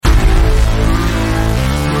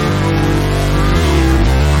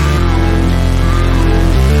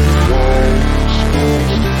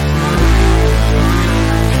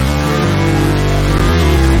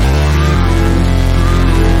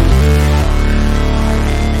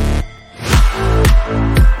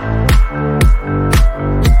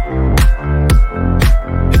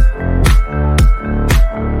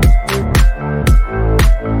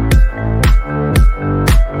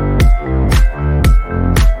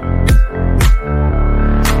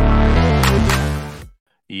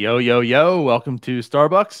Yo, yo, yo. Welcome to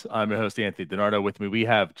Starbucks. I'm your host, Anthony DiNardo. With me, we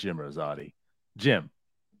have Jim Rosati. Jim,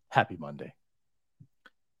 happy Monday.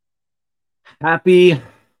 Happy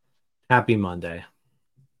Monday.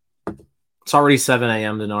 It's already 7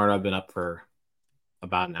 a.m. DiNardo. I've been up for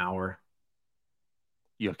about an hour.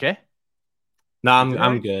 You okay? No,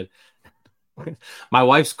 I'm good. My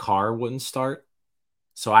wife's car wouldn't start,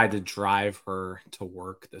 so I had to drive her to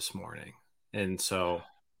work this morning. And so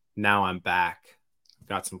now I'm back.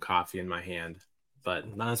 Got some coffee in my hand.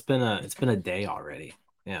 But no, it's been a day already.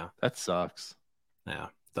 Yeah. That sucks. Yeah, it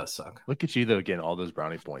does suck. Look at you, though, getting all those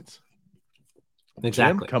brownie points. Jim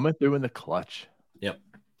Exactly. coming through in the clutch. Yep.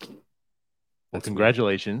 Well,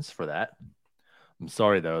 congratulations for that. I'm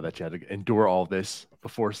sorry, though, that you had to endure all this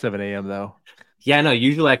before 7 a.m., though. Yeah, no,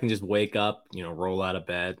 usually I can just wake up, roll out of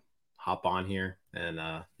bed, hop on here. And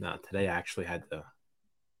no, today I actually had to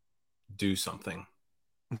do something.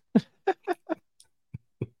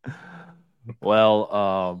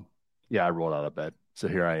 Well, yeah, I rolled out of bed, so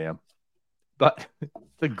here I am. But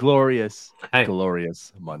the glorious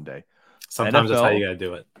Monday. Sometimes that's how NFL, you gotta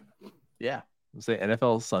do it. Yeah, let's say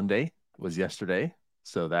NFL Sunday was yesterday,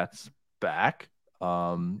 so that's back.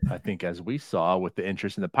 I think as we saw with the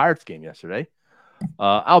interest in the Pirates game yesterday,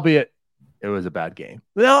 albeit it was a bad game.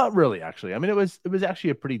 No, not really, actually. I mean, it was actually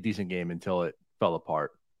a pretty decent game until it fell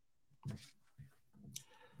apart.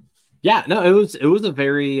 Yeah, no, it was a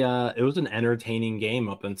very it was an entertaining game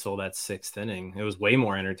up until that sixth inning. It was way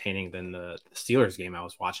more entertaining than the Steelers game I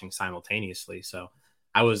was watching simultaneously. So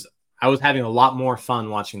I was having a lot more fun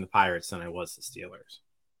watching the Pirates than I was the Steelers.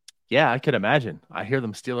 Yeah, I could imagine. I hear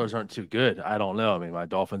them Steelers aren't too good. I don't know. I mean, my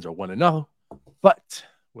Dolphins are 1-0. But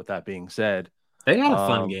with that being said, they had a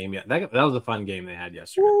fun game. Yeah, that was a fun game they had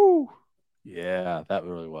yesterday. Woo! Yeah, that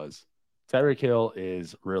really was. Tyreek Hill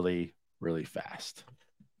is really, really fast.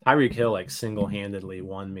 Tyreek Hill single-handedly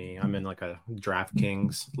won me. I'm in a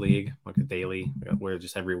DraftKings league, a daily, where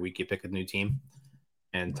just every week you pick a new team.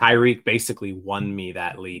 And Tyreek basically won me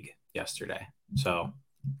that league yesterday. So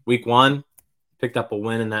week 1, picked up a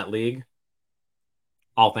win in that league.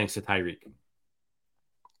 All thanks to Tyreek.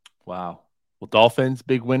 Wow. Well, Dolphins,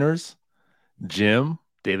 big winners. Jim,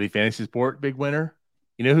 Daily Fantasy Sport, big winner.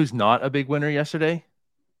 You know who's not a big winner yesterday?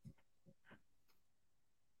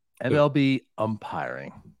 MLB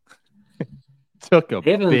umpiring. Took a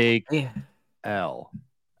big L.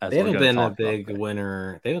 They haven't been a big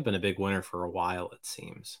winner. They haven't been a big winner for a while, it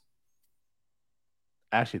seems.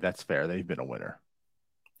 Actually, that's fair. They've been a winner.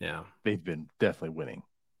 Yeah. They've been definitely winning.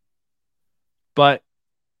 But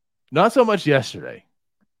not so much yesterday.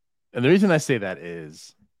 And the reason I say that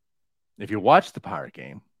is if you watch the Pirate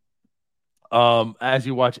game, as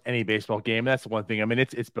you watch any baseball game, that's the one thing. I mean,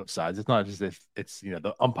 it's both sides. It's not just if it's,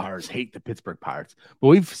 the umpires hate the Pittsburgh Pirates, but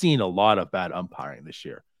we've seen a lot of bad umpiring this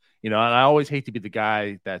year. And I always hate to be the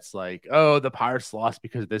guy that's like, oh, the Pirates lost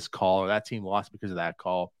because of this call or that team lost because of that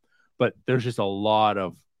call. But there's just a lot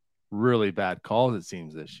of really bad calls, it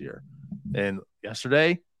seems, this year. And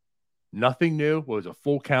yesterday, nothing new. It was a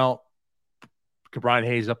full count. Brian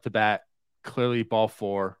Hayes up to bat, clearly ball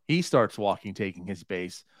 4. He starts walking, taking his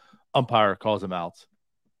base. Umpire calls him out,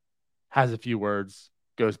 has a few words,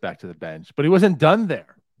 goes back to the bench. But he wasn't done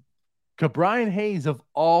there. Brian Hayes, of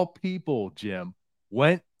all people, Jim,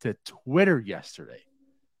 went to Twitter yesterday.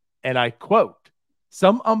 And I quote,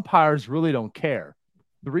 "Some umpires really don't care.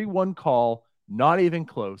 3-1 call, not even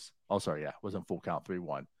close." Oh, sorry, yeah, wasn't full count,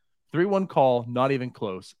 3-1. 3-1 call, not even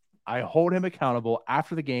close. I hold him accountable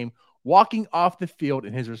after the game, walking off the field,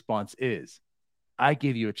 and his response is, "I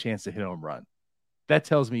gave you a chance to hit a home run." That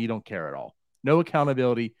tells me you don't care at all. No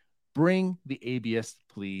accountability. Bring the ABS,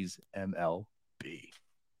 please, MLB.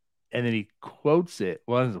 And then he quotes it.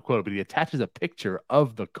 Well, it doesn't quote it, but he attaches a picture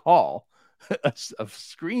of the call, a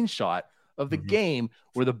screenshot of the game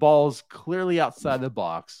where the ball's clearly outside the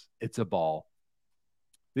box. It's a ball.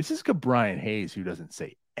 This is Brian Hayes who doesn't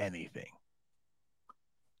say anything.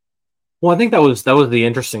 Well, I think that was the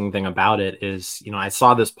interesting thing about it is, I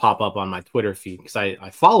saw this pop up on my Twitter feed because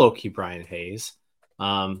I follow Brian Hayes.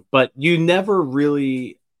 But you never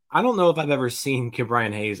really, I don't know if I've ever seen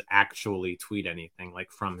Brian Hayes actually tweet anything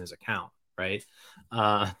from his account, right?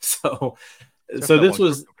 So this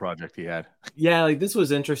was a project he had. Yeah, this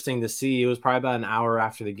was interesting to see. It was probably about an hour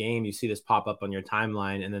after the game. You see this pop up on your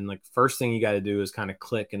timeline, and then first thing you got to do is kind of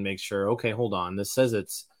click and make sure, okay, hold on. This says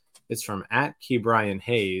it's from @Brian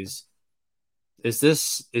Hayes. Is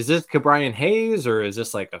this Brian Hayes, or is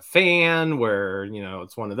this a fan where,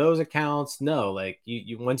 it's one of those accounts? No,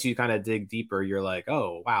 you once you kind of dig deeper, you're like,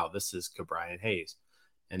 oh, wow, this is Brian Hayes.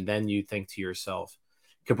 And then you think to yourself,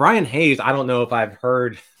 Brian Hayes, I don't know if I've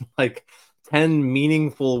heard 10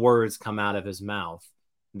 meaningful words come out of his mouth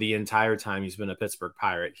the entire time he's been a Pittsburgh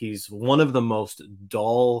Pirate. He's one of the most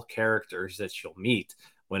dull characters that you'll meet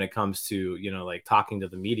when it comes to, like talking to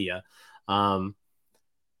the media.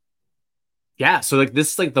 Yeah, so like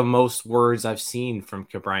this is like the most words I've seen from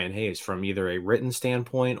Brian Hayes from either a written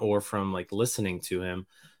standpoint or from like listening to him.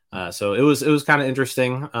 So it was kind of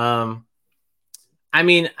interesting. I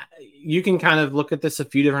mean, you can kind of look at this a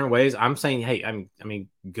few different ways. I'm saying, hey, I mean,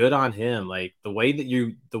 good on him. Like the way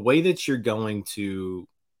that you're going to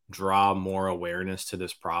draw more awareness to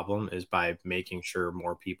this problem is by making sure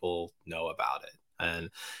more people know about it.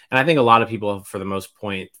 And I think a lot of people, for the most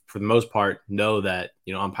part, know that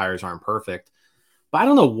umpires aren't perfect. But I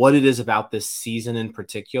don't know what it is about this season in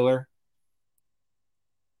particular.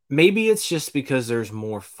 Maybe it's just because there's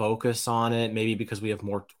more focus on it. Maybe because we have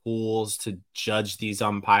more tools to judge these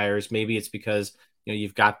umpires. Maybe it's because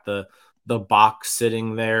you've got the box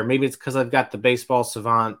sitting there. Maybe it's because I've got the Baseball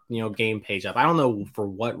Savant game page up. I don't know for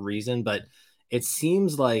what reason, but it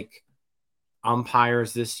seems like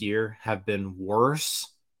umpires this year have been worse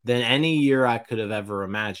than any year I could have ever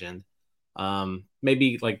imagined.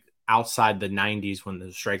 Maybe like outside the 90s when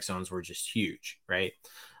the strike zones were just huge, right?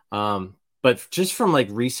 But just from like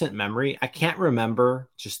recent memory, I can't remember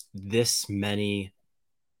just this many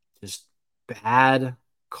just bad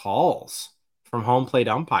calls from home plate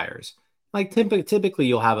umpires. Like typically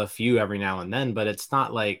you'll have a few every now and then, but it's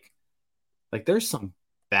not like there's some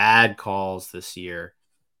bad calls this year.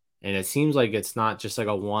 And it seems like it's not just like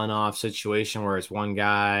a one-off situation where it's one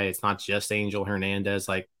guy. It's not just Angel Hernandez.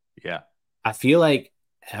 Like, Yeah. I feel like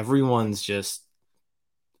everyone's just,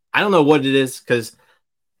 I don't know what it is, because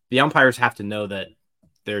the umpires have to know that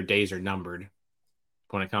their days are numbered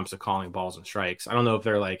when it comes to calling balls and strikes. I don't know if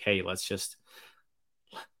they're like, hey, let's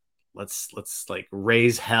like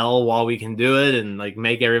raise hell while we can do it and like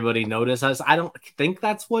make everybody notice us. I don't think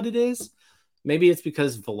that's what it is. Maybe it's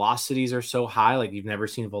because velocities are so high. Like you've never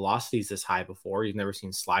seen velocities this high before. You've never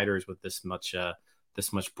seen sliders with this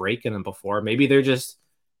much break in them before. Maybe they're just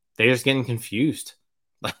getting confused.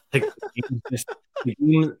 like,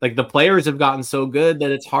 like the players have gotten so good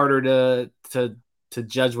that it's harder to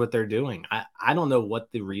judge what they're doing. I don't know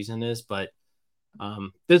what the reason is, but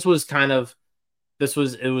it was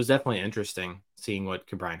definitely interesting seeing what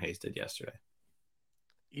Brian Hayes did yesterday.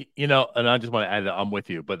 And I just want to add that I'm with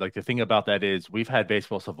you, but like the thing about that is we've had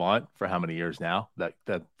Baseball Savant for how many years now? That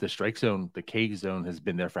the strike zone, the K zone has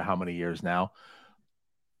been there for how many years now?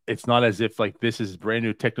 It's not as if like this is brand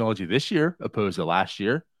new technology this year opposed to last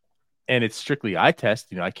year. And it's strictly eye test.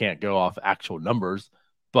 I can't go off actual numbers,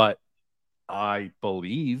 but I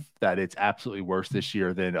believe that it's absolutely worse this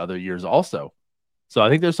year than other years also. So I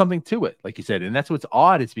think there's something to it, like you said. And that's what's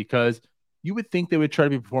odd. It's because you would think they would try to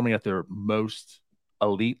be performing at their most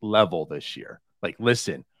elite level this year. Like,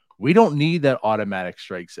 listen, we don't need that automatic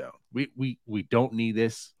strike zone. We don't need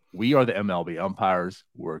this. We are the MLB umpires.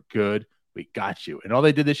 We're good. We got you. And all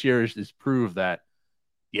they did this year is prove that,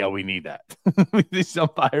 yeah, we need that. These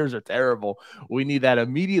umpires are terrible. We need that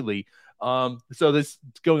immediately. So this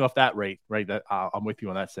going off that rate, right? That I'm with you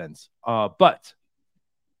on that sense. But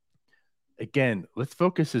again, let's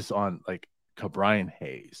focus this on like Brian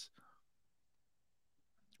Hayes.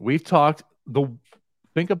 We've talked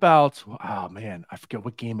think about, oh man, I forget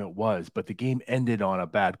what game it was, but the game ended on a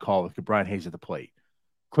bad call with Brian Hayes at the plate.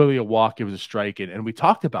 Clearly a walk, it was a strike. And we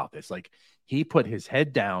talked about this. Like he put his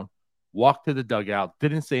head down, walked to the dugout,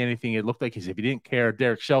 didn't say anything. It looked like as if he didn't care.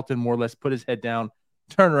 Derek Shelton more or less put his head down,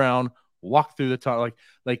 turn around, walk through the tunnel.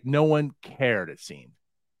 Like no one cared, it seemed.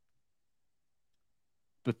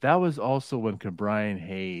 But that was also when Brian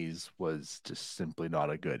Hayes was just simply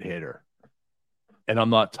not a good hitter. And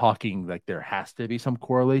I'm not talking like there has to be some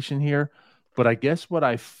correlation here, but I guess what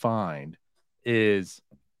I find is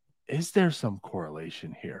there some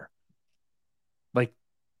correlation here? Like,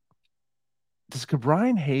 does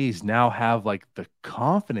Brian Hayes now have like the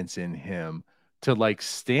confidence in him to like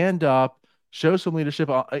stand up, show some leadership?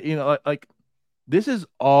 Like this is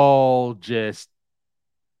all just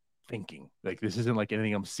thinking. Like this isn't like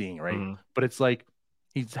anything I'm seeing, right? Mm-hmm. But it's like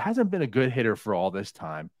he hasn't been a good hitter for all this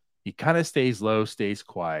time. He kind of stays low, stays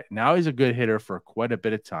quiet. Now he's a good hitter for quite a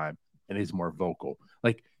bit of time and he's more vocal.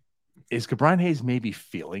 Like, is Brian Hayes maybe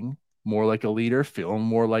feeling more like a leader, feeling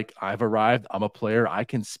more like I've arrived, I'm a player, I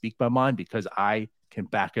can speak my mind because I can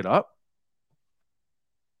back it up?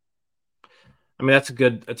 I mean, that's a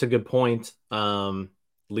good point.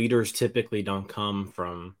 Leaders typically don't come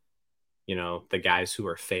from, the guys who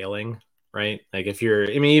are failing, right? Like if you're,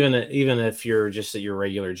 I mean, even if you're just at your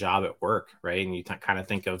regular job at work, right? And you kind of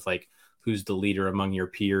think of like who's the leader among your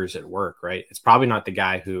peers at work, right? It's probably not the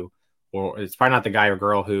guy who or it's probably not the guy or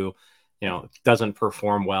girl who, doesn't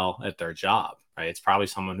perform well at their job, right? It's probably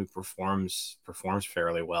someone who performs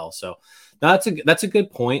fairly well. So that's a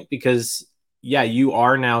good point because yeah,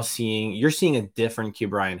 you're seeing a different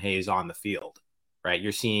Brian Hayes on the field, right?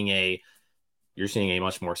 You're seeing a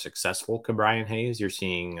much more successful Brian Hayes. You're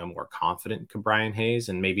seeing a more confident Brian Hayes,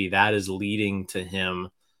 and maybe that is leading to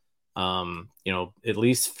him, at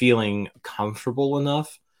least feeling comfortable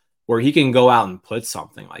enough where he can go out and put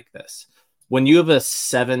something like this. When you have a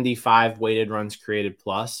 75 weighted runs created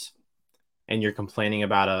plus, and you're complaining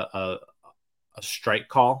about a strike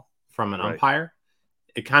call from an Right. umpire,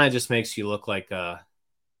 it kind of just makes you look like a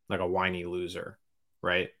whiny loser,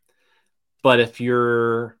 right? But if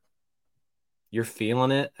you're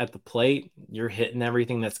feeling it at the plate, you're hitting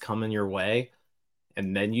everything that's coming your way,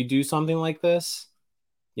 and then you do something like this,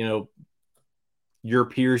 you know, your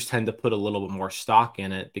peers tend to put a little bit more stock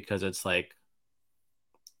in it because it's like,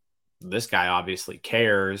 this guy obviously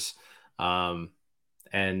cares. And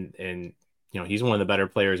he's one of the better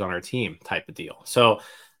players on our team type of deal. So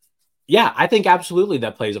yeah, I think absolutely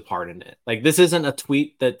that plays a part in it. Like, this isn't a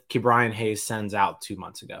tweet that Brian Hayes sends out 2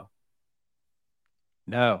 months ago.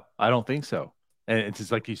 No, I don't think so. And it's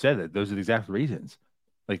just like you said, that those are the exact reasons.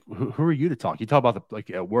 Like, who are you to talk? You talk about the like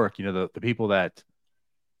at work, the people that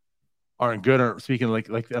aren't good or speaking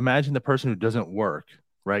like imagine the person who doesn't work,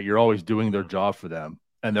 right? You're always doing their job for them,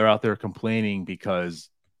 and they're out there complaining because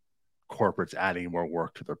corporate's adding more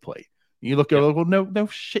work to their plate. You look at Yep. it, well, no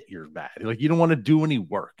shit, you're bad. Like, you don't want to do any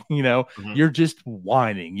work, Mm-hmm. you're just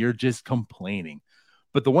whining, you're just complaining.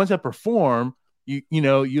 But the ones that perform, you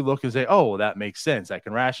look and say, oh, well, that makes sense. I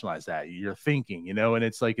can rationalize that. You're thinking, and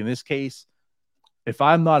it's like in this case, if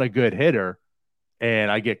I'm not a good hitter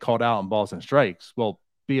and I get called out on balls and strikes, well,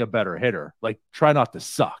 be a better hitter. Like, try not to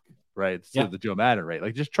suck, right? It's Yeah. the Joe Madden, right?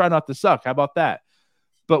 Like, just try not to suck. How about that?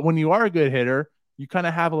 But when you are a good hitter, you kind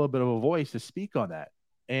of have a little bit of a voice to speak on that.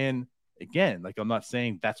 And again, like, I'm not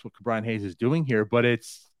saying that's what Brian Hayes is doing here, but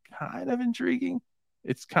it's kind of intriguing.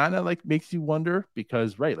 It's kind of like makes you wonder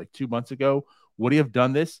because, right, like 2 months ago, would he have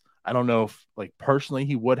done this? I don't know if like personally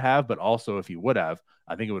he would have, but also if he would have,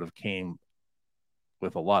 I think it would have came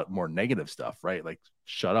with a lot more negative stuff, right? Like,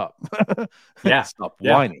 shut up, Yeah. stop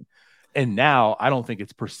Yeah. whining. And now I don't think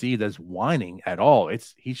it's perceived as whining at all.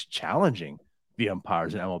 He's challenging the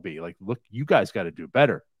umpires in MLB. Like, look, you guys got to do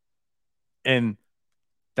better. And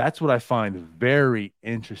that's what I find very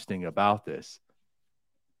interesting about this.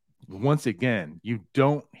 Once again, you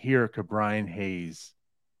don't hear Brian Hayes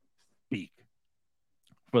speak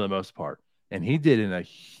for the most part. And he did in a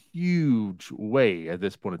huge way at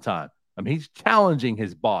this point in time. I mean, he's challenging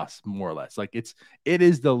his boss more or less. Like, it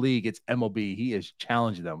is the league, it's MLB. He is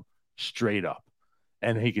challenging them straight up.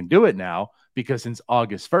 And he can do it now because since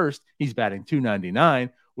August 1st, he's batting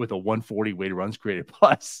 299 with a 140 weighted runs created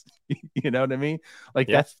plus. You know what I mean? Like,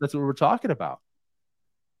 Yeah. that's what we're talking about.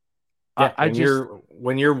 Yeah. I just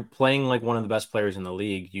When you're playing like one of the best players in the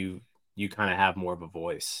league, you kind of have more of a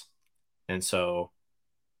voice. And so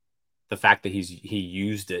the fact that he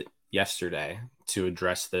used it yesterday to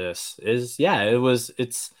address this is, yeah,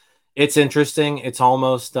 it's interesting. It's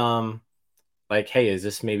almost like, hey, is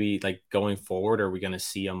this maybe like going forward? Are we going to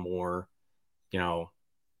see you know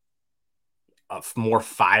a more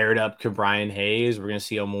fired up Brian Hayes? We're going to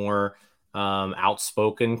see a more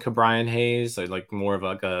outspoken Brian Hayes, like more of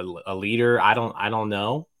like a leader. I don't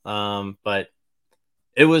know. But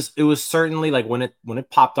it was certainly like when it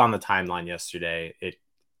popped on the timeline yesterday,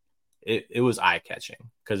 it was eye catching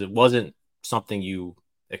because it wasn't something you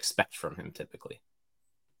expect from him typically.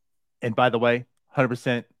 and by the way,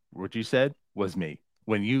 100% what you said was me.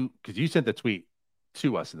 Because you sent the tweet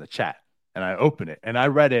to us in the chat and I opened it and I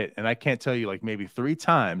read it and I can't tell you like maybe 3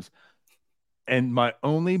 times. And my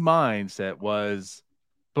only mindset was,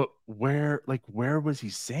 but where was he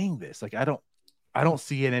saying this? Like, I don't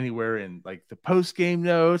see it anywhere in like the post game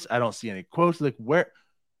notes. I don't see any quotes. Like,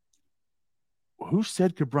 who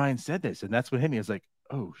said Brian said this? And that's what hit me. I was like,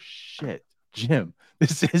 oh shit, Jim,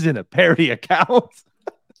 this isn't a parody account.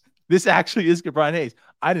 This actually is Brian Hayes.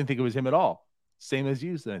 I didn't think it was him at all. Same as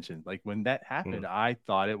you mentioned. Like, when that happened, I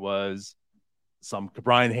thought it was some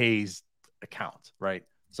Brian Hayes account, right?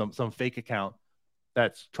 Some fake account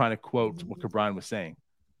that's trying to quote what Brian was saying.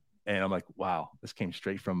 And I'm like, wow, this came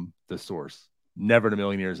straight from the source. Never in a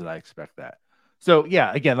million years did I expect that. So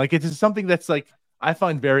yeah, again, like, it's something that's like I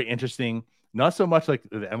find very interesting. Not so much like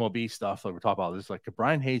the MLB stuff that we're talking about. This like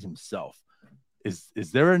Brian Hayes himself. Is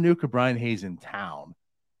there a new Brian Hayes in town?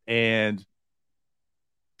 And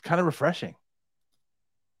kind of refreshing.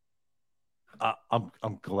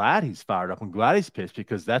 I'm glad he's fired up. I'm glad he's pissed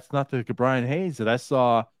because that's not the Brian Hayes that I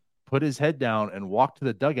saw put his head down and walk to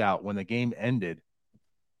the dugout when the game ended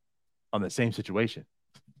on the same situation.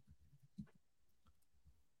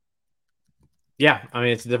 Yeah, I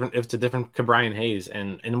mean it's a different Brian Hayes,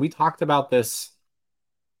 and we talked about this.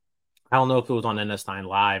 I don't know if it was on NS9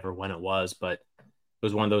 Live or when it was, but it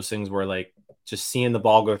was one of those things where like just seeing the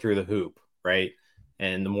ball go through the hoop, right?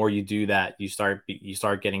 And the more you do that, you start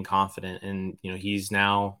getting confident. And he's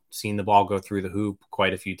now seen the ball go through the hoop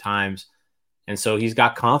quite a few times, and so he's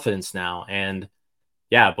got confidence now. And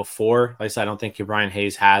yeah, before, like I said, I don't think Brian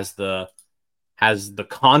Hayes has the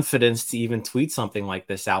confidence to even tweet something like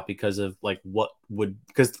this out because of like what would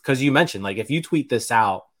because you mentioned like if you tweet this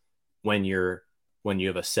out when you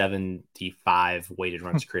have a 75 weighted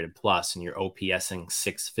runs created plus and you're OPSing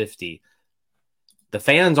 650, the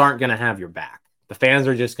fans aren't going to have your back. The fans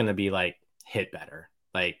are just going to be like, hit better.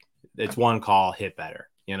 Like it's one call, hit better,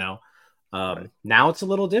 Right. Now it's a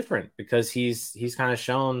little different because he's kind of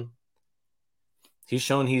shown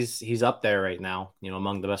he's up there right now,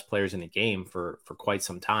 among the best players in the game for quite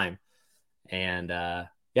some time. And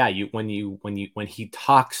yeah, when he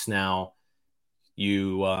talks now,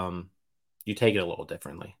 you take it a little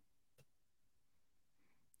differently.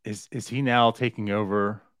 Is he now taking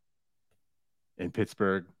over in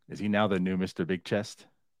Pittsburgh? Is he now the new Mr. Big Chest?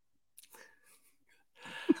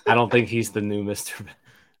 I don't think he's the new Mr.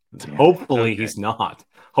 Damn it. Hopefully Okay. he's not. He's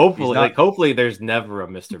Hopefully, not hopefully there's never a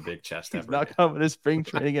Mr. Big Chest he's ever not again. coming to spring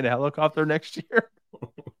training in a helicopter next year.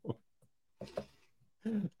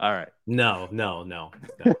 All right. No.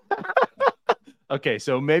 Okay,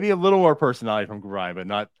 so maybe a little more personality from Grimes, but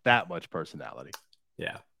not that much personality.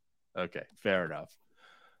 Yeah. Okay, fair enough.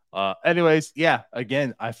 Anyways, yeah,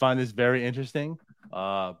 again, I find this very interesting.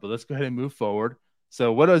 But let's go ahead and move forward.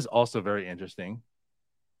 So, what is also very interesting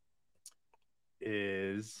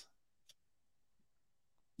is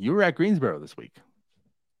you were at Greensboro this week,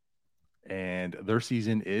 and their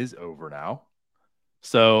season is over now.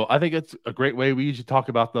 So I think it's a great way we usually talk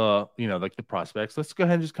about like the prospects. Let's go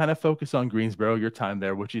ahead and just kind of focus on Greensboro, your time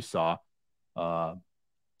there, what you saw. Uh,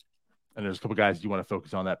 and there's a couple guys you want to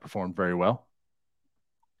focus on that performed very well.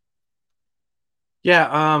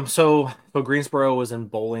 Yeah, so Greensboro was in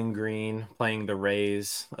Bowling Green playing the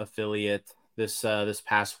Rays affiliate this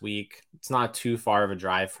past week. It's not too far of a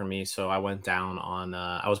drive for me, so I went down on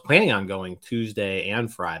I was planning on going Tuesday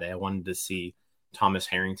and Friday. I wanted to see Thomas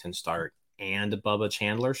Harrington start and Bubba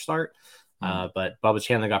Chandler start. But Bubba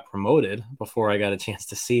Chandler got promoted before I got a chance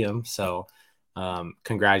to see him. So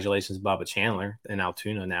congratulations, Bubba Chandler in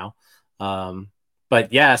Altoona now.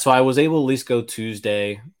 But yeah, so I was able to at least go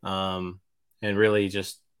Tuesday. And really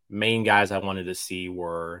just main guys I wanted to see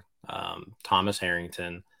were Thomas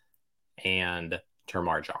Harrington and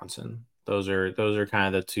Termar Johnson. Those are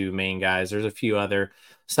kind of the two main guys. There's a few other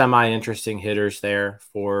semi-interesting hitters there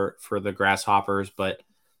for the Grasshoppers, but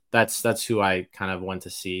that's who I kind of went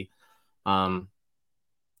to see.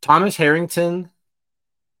 Thomas Harrington,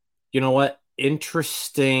 you know what?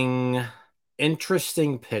 Interesting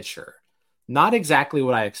pitcher. Not exactly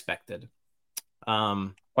what I expected.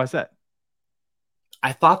 Why's that?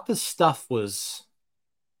 I thought the stuff was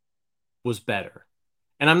better.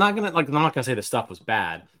 And I'm not gonna say the stuff was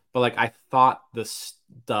bad, but like I thought the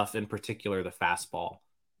stuff in particular, the fastball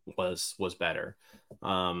was better.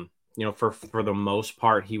 For the most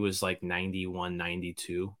part, he was like 91,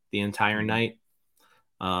 92 the entire night.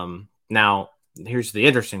 Now here's the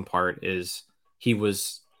interesting part is he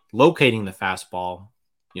was locating the fastball,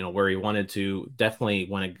 where he wanted to, definitely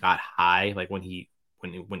when it got high, like when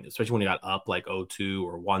especially when he got up like 0-2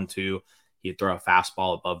 or 1-2, he'd throw a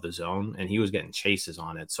fastball above the zone and he was getting chases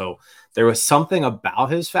on it. So there was something about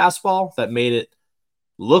his fastball that made it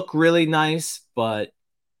look really nice, but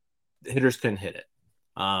hitters couldn't hit it.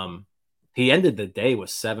 He ended the day with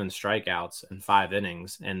 7 strikeouts and 5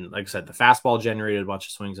 innings. And like I said, the fastball generated a bunch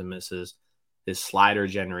of swings and misses. His slider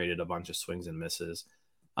generated a bunch of swings and misses.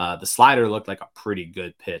 The slider looked like a pretty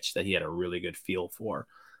good pitch that he had a really good feel for.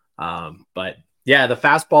 But yeah, the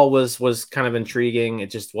fastball was kind of intriguing. It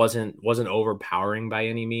just wasn't overpowering by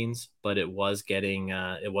any means, but it was getting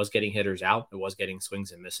hitters out. It was getting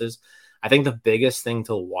swings and misses. I think the biggest thing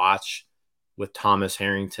to watch with Thomas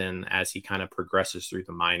Harrington as he kind of progresses through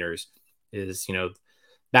the minors is,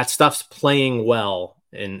 that stuff's playing well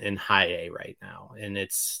in high A right now. And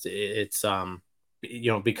it's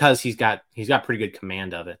because he's got pretty good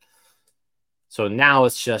command of it. So now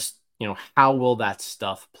it's just, how will that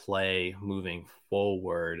stuff play moving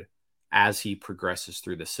forward as he progresses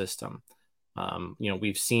through the system?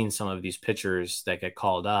 We've seen some of these pitchers that get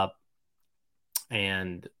called up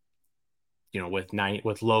and, with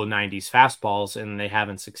low 90s fastballs and they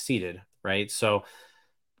haven't succeeded, right? So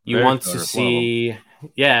You Very want to familiar with one of them.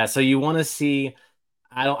 see, yeah. So you want to see.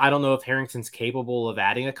 I don't know if Harrington's capable of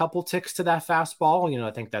adding a couple ticks to that fastball.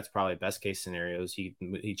 I think that's probably best case scenarios.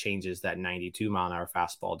 He changes that 92 mile an hour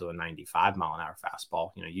fastball to a 95 mile an hour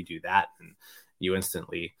fastball. You do that and you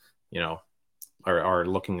instantly, you know, are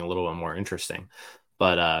looking a little bit more interesting.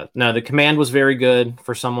 But no, the command was very good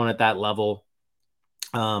for someone at that level.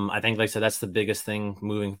 I think, like I said, that's the biggest thing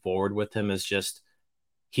moving forward with him is just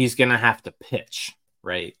he's going to have to pitch,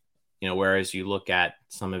 right? Whereas you look at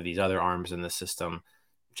some of these other arms in the system,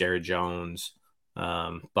 Jared Jones,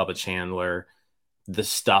 Bubba Chandler, the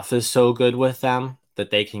stuff is so good with them that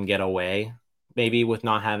they can get away maybe with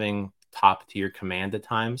not having top tier command at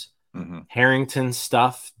times. Mm-hmm. Harrington's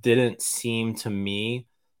stuff didn't seem to me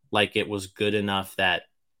like it was good enough that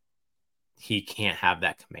he can't have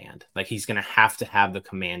that command. Like he's going to have the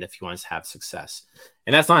command if he wants to have success.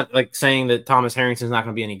 And that's not like saying that Thomas Harrington's not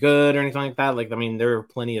going to be any good or anything like that. Like, I mean, there are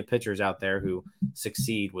plenty of pitchers out there who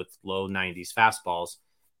succeed with low 90s fastballs.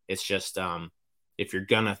 It's just if you're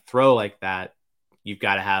going to throw like that, you've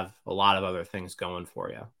got to have a lot of other things going for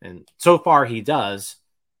you. And so far he does.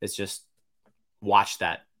 It's just watch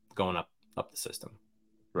that going up the system.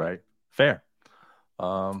 Right. Fair.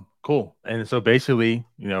 Cool. And so basically,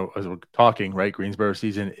 as we're talking, right, Greensboro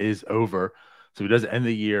season is over. So he does end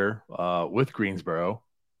the year with Greensboro,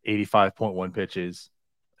 85.1 pitches,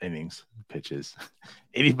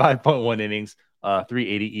 85.1 innings,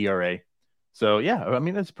 380 ERA. So yeah, I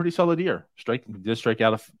mean that's a pretty solid year. Does strike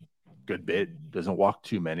out a good bit, doesn't walk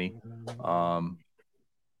too many.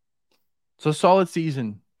 So solid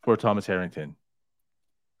season for Thomas Harrington.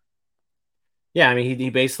 Yeah, I mean, he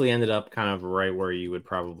basically ended up kind of right where you would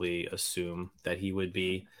probably assume that he would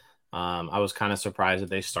be. I was kind of surprised that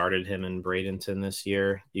they started him in Bradenton this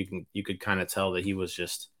year. You could kind of tell that he was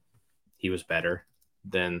better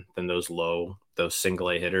than those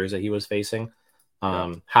single A hitters that he was facing.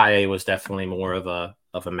 High A was definitely more of a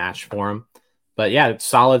match for him. But yeah,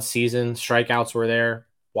 solid season. Strikeouts were there.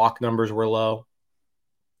 Walk numbers were low.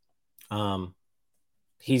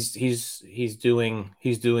 He's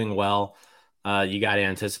doing well. You got to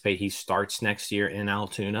anticipate he starts next year in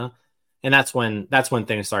Altoona, and that's when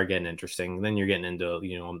things start getting interesting. Then you're getting into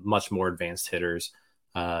much more advanced hitters,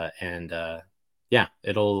 and yeah,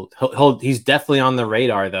 he's definitely on the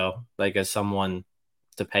radar though, like as someone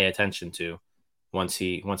to pay attention to once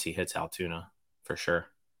he hits Altoona for sure.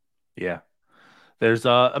 Yeah. There's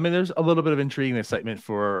there's a little bit of intrigue and excitement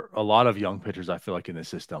for a lot of young pitchers, I feel like, in the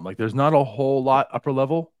system. Like there's not a whole lot upper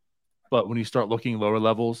level, but when you start looking lower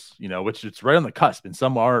levels, which it's right on the cusp, and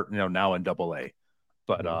some are, now in double A.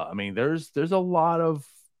 But there's a lot of,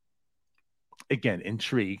 again,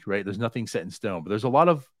 intrigue, right? There's nothing set in stone, but there's a lot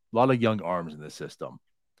of young arms in this system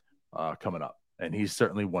coming up, and he's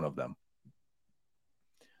certainly one of them.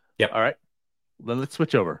 Yep. All right. Then let's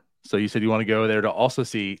switch over. So you said you want to go there to also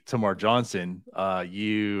see Tamar Johnson.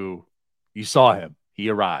 You saw him. He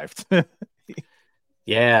arrived.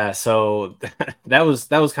 Yeah, so that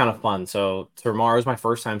was kind of fun. So Termar was my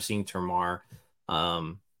first time seeing Termar.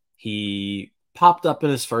 He popped up in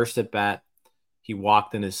his first at bat. He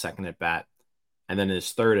walked in his second at bat, and then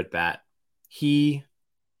his third at bat, he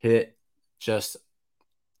hit just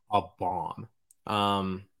a bomb.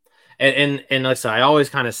 And like I said, I always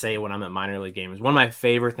kind of say when I'm at minor league games, one of my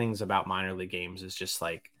favorite things about minor league games is just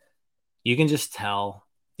like you can just tell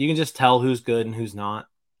who's good and who's not.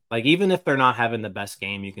 Like even if they're not having the best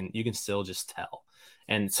game, you can still just tell.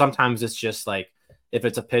 And sometimes it's just like if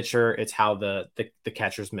it's a pitcher, it's how the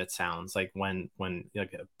catcher's mitt sounds like when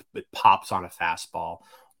it pops on a fastball,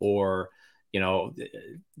 or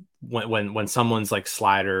when someone's like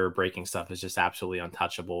slider breaking stuff is just absolutely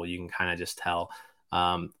untouchable. You can kind of just tell.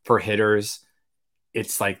 For hitters,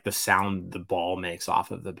 it's like the sound the ball makes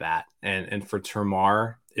off of the bat, and for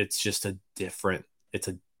Termar, it's just a different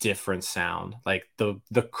sound. Like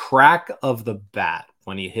the crack of the bat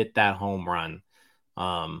when he hit that home run, it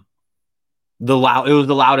was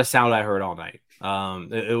the loudest sound I heard all night.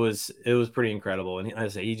 It was pretty incredible, and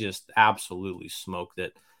he just absolutely smoked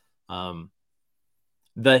it.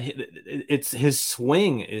 His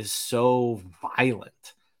swing is so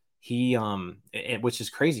violent. Which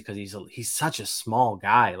is crazy because he's such a small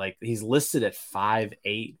guy. Like he's listed at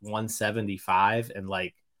 5'8", 175, and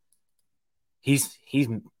like he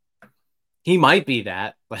might be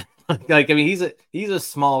that. Like I mean he's a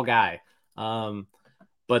small guy.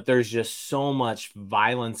 But there's just so much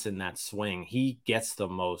violence in that swing. He gets the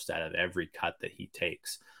most out of every cut that he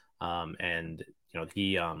takes. And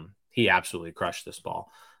he absolutely crushed this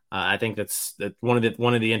ball. I think that's one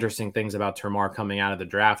of the interesting things about Termar coming out of the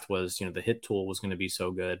draft was, the hit tool was going to be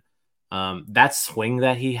so good. That swing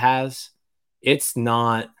that he has, it's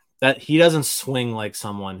not that he doesn't swing like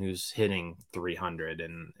someone who's hitting 300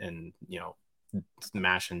 and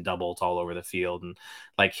smashing doubles all over the field. And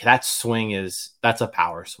like that swing that's a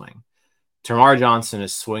power swing. Tamar Johnson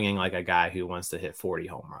is swinging like a guy who wants to hit 40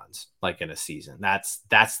 home runs like in a season. That's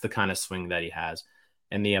the kind of swing that he has.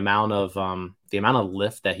 And the amount of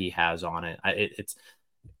lift that he has on it,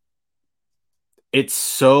 it's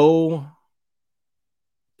so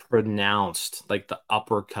pronounced, like the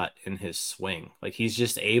uppercut in his swing. Like he's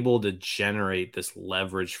just able to generate this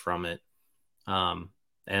leverage from it. And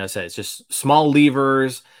I said it's just small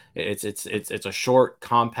levers. It's a short,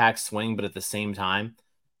 compact swing, but at the same time,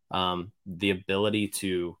 the ability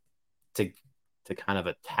to to kind of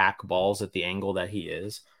attack balls at the angle that he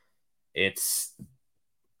is. It's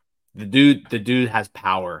the dude has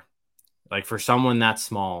power. Like for someone that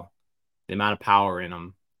small, the amount of power in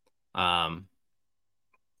him, um,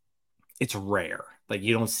 it's rare. Like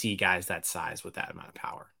you don't see guys that size with that amount of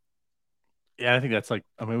power. Yeah, I think that's like,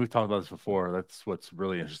 I mean, we've talked about this before. That's what's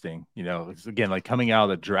really interesting. It's, again, like coming out of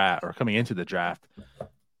the draft or coming into the draft,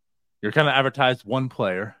 you're kind of advertised one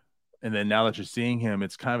player. And then now that you're seeing him,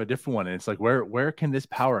 it's kind of a different one. And it's like, where can this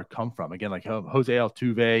power come from? Again, like Jose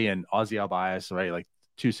Altuve and Ozzy Albies, right? Like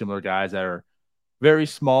two similar guys that are very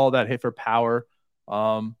small that hit for power.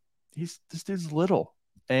 This dude's little,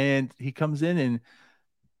 and he comes in and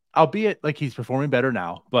albeit like he's performing better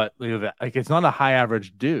now, but like it's not a high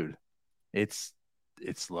average dude. It's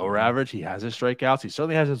lower average. He has his strikeouts. He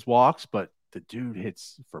certainly has his walks, but the dude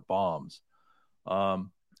hits for bombs.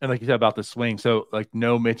 And like you said about the swing, so like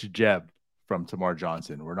no Mitch Jeb from Tamar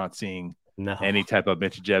Johnson. We're not seeing No, any type of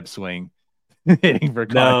Mitch Jeb swing hitting for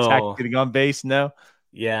contact, no, getting on base. No.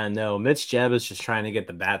 yeah, no. Mitch Jeb is just trying to get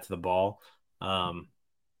the bat to the ball.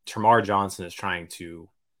 Tamar Johnson is trying to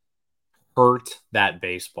hurt that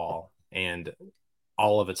baseball and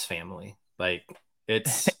all of its family. Like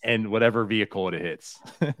it's And whatever vehicle it hits.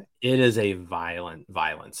 it is a violent,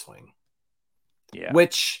 violent swing. Yeah.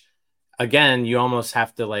 Which again, you almost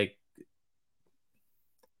have to like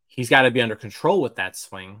he's got to be under control with that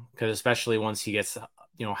swing because especially once he gets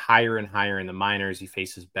higher and higher in the minors, he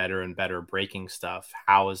faces better and better breaking stuff.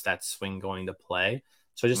 How is that swing going to play?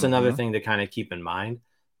 So just another Mm-hmm. thing to kind of keep in mind.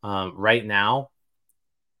 Right now,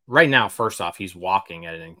 first off, he's walking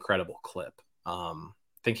at an incredible clip. I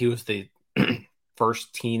think he was the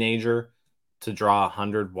first teenager to draw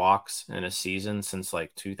 100 walks in a season since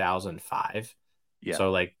like 2005. Yeah.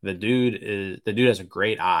 So like the dude has a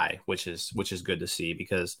great eye, which is good to see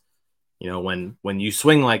because when you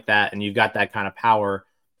swing like that and you've got that kind of power,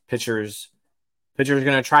 pitchers are going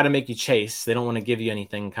to try to make you chase. They don't want to give you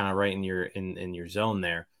anything kind of right in your zone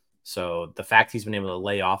there. So the fact he's been able to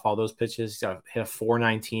lay off all those pitches, he's got hit a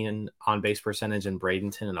 419 on base percentage in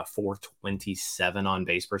Bradenton and a 427 on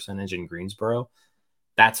base percentage in Greensboro.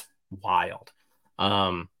 That's wild.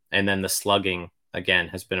 And then the slugging again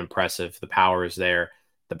has been impressive. The power is there.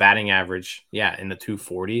 The batting average, yeah, in the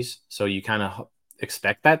 240s. So you kind of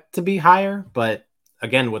expect that to be higher, but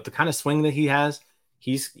again, with the kind of swing that he has,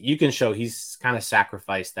 you can show he's kind of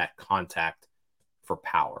sacrificed that contact for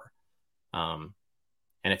power.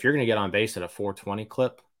 And if you're going to get on base at a 420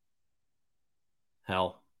 clip,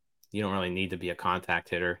 hell, you don't really need to be a contact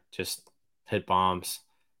hitter. Just hit bombs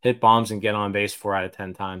and get on base 4 out of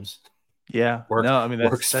 10 times. Yeah. Works No, I mean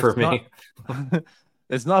works for that's not me.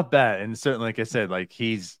 it's not bad. And certainly, like I said, like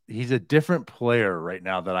he's a different player right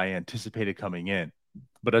now that I anticipated coming in.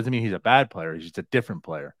 But doesn't mean he's a bad player. He's just a different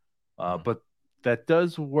player. But that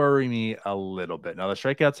does worry me a little bit. Now the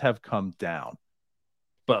strikeouts have come down,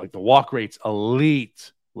 but like the walk rate's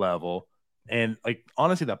elite level. And like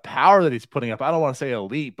honestly, the power that he's putting up, I don't want to say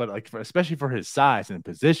elite, but like especially for his size and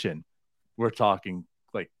position, we're talking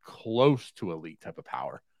like close to elite type of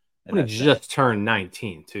power in He that sense. just turned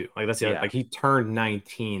 19 too. Like that's the other, Yeah, like he turned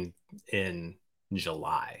 19 in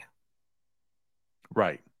July.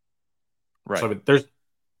 right, right, So there's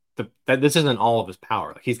this isn't all of his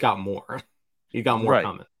power. Like he's got more. He's got more right.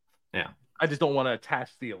 coming. Yeah. I just don't want to attach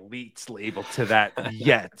the elites label to that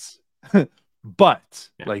yet. But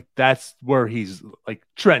Yeah. like that's where he's like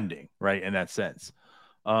trending, right? In that sense.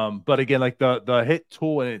 But again, like the hit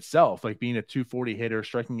tool in itself, like being a 240 hitter,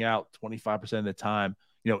 striking out 25% of the time,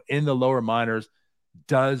 in the lower minors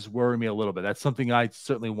does worry me a little bit. That's something I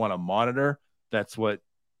certainly want to monitor. That's what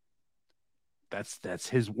that's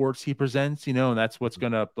his warts he presents, and that's what's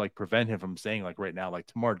gonna like prevent him from saying like right now, like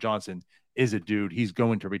Tamar Johnson is a dude, he's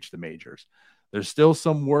going to reach the majors. There's still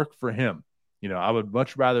some work for him. I would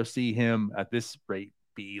much rather see him at this rate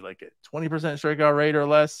be like a 20% strikeout rate or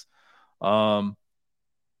less. But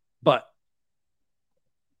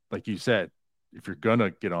like you said, if you're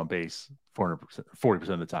gonna get on base 400%, 40%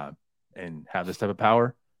 of the time and have this type of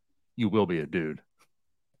power, you will be a dude.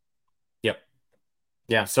 Yep.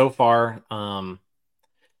 Yeah. So far,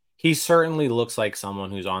 he certainly looks like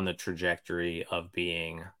someone who's on the trajectory of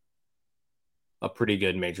being a pretty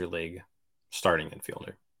good major league starting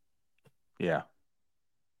infielder. Yeah.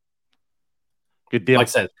 Good Like deal. I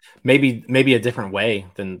said, maybe a different way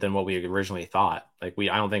than what we originally thought. I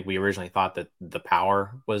don't think we originally thought that the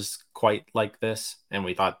power was quite like this, and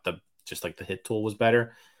we thought the hit tool was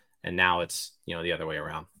better, and now it's the other way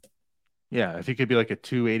around. Yeah. If he could be like a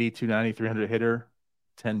 280, 290, 300 hitter,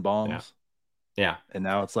 10 Yeah, bombs. yeah, And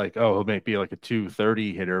now it's like, oh, he'll maybe be like a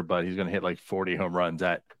 230 hitter, but he's going to hit like 40 home runs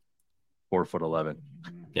at 4'11".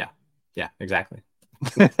 yeah, yeah, exactly.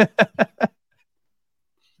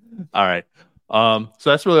 All right. So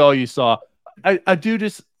that's really all you saw. I do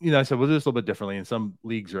just, I said we'll do this a little bit differently. And some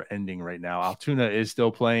leagues are ending right now. Altoona is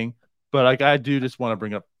still playing, but like I do just want to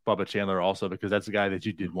bring up Bubba Chandler also because that's a guy that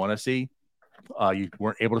you did want to see. You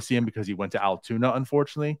weren't able to see him because he went to Altoona,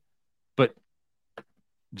 unfortunately. But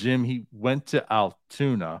Jim, he went to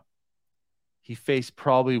Altoona. He faced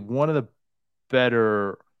probably one of the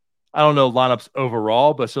better, I don't know, lineups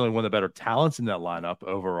overall, but certainly one of the better talents in that lineup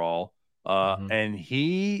overall. Mhm. And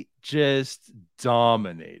he just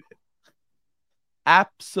dominated,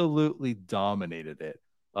 absolutely dominated it.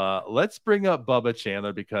 Let's bring up Bubba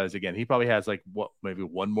Chandler because again, he probably has like maybe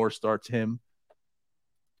one more start to him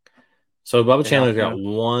So Bubba in Chandler's got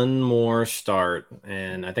Altoona. one more start,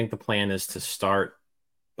 and I think the plan is to start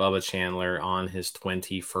Bubba Chandler on his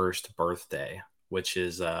 21st birthday, which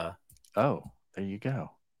is Oh, there you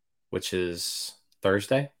go. which is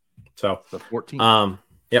Thursday. So, The 14th. um,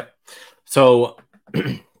 yep. So,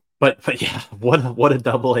 but yeah, what a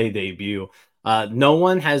double A debut. No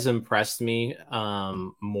one has impressed me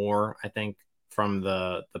more, I think, from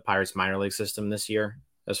the Pirates minor league system this year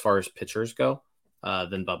as far as pitchers go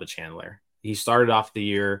than Bubba Chandler. He started off the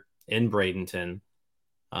year in Bradenton.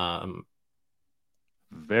 Um,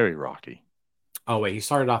 Very rocky. oh wait, he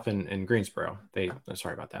started off in Greensboro.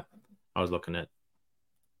 Sorry about that. I was looking at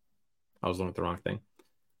the wrong thing.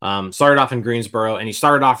 Started off in Greensboro, and he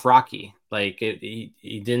started off rocky.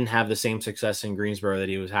 He didn't have the same success in Greensboro that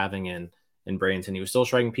he was having in Bradenton. He was still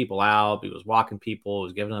striking people out. He was walking people. He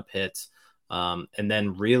was giving up hits. And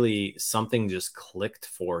then really something just clicked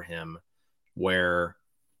for him where,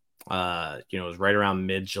 it was right around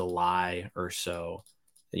mid-July or so.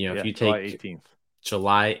 If Yeah, you July take 18th.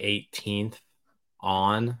 July 18th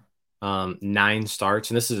on 9 starts,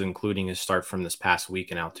 and this is including his start from this past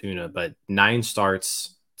week in Altoona, but 9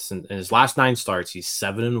 starts in his last 9 starts, he's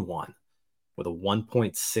 7-1 with a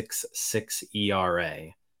 1.66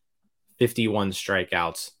 ERA, 51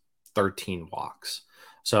 strikeouts, 13 walks.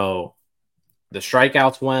 So the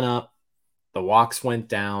strikeouts went up, the walks went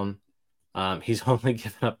down. He's only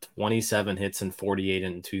given up 27 hits in 48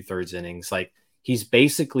 and 2/3 innings. Like he's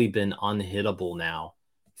basically been unhittable now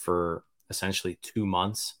for essentially 2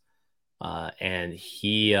 months. And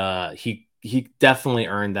he definitely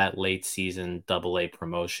earned that late season Double A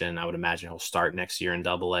promotion. I would imagine he'll start next year in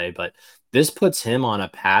Double A, but this puts him on a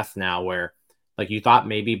path now where, like, you thought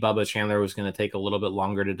maybe Bubba Chandler was going to take a little bit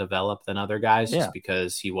longer to develop than other guys Yeah. just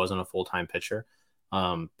because he wasn't a full time pitcher.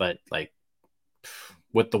 But like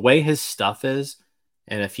with the way his stuff is,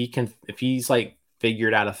 and if he's like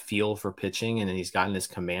figured out a feel for pitching and he's gotten his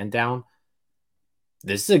command down,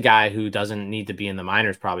 this is a guy who doesn't need to be in the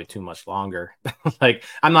minors probably too much longer. Like,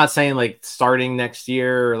 I'm not saying like starting next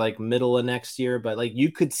year or like middle of next year, but like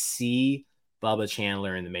you could see Bubba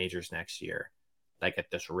Chandler in the majors next year, like at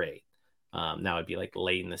this rate. Now it'd be like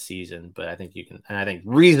late in the season, but I think you can, and I think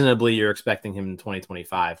reasonably you're expecting him in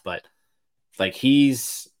 2025. But like he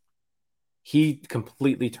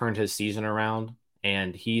completely turned his season around,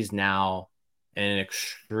 and he's now an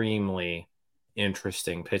extremely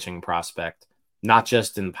interesting pitching prospect, not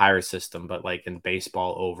just in Pirate system, but like in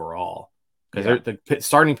baseball overall. Yeah. Because the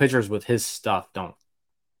starting pitchers with his stuff don't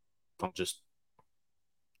just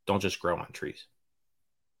grow on trees.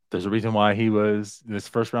 There's a reason why he was this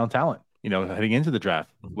first round talent, heading into the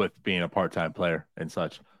draft Mhm. with being a part time player and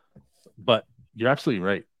such. But you're absolutely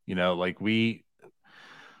right. Like we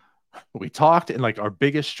talked and like our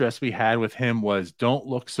biggest stress we had with him was don't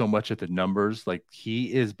look so much at the numbers. Like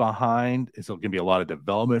he is behind. It's going to be a lot of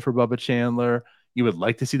development for Bubba Chandler. You would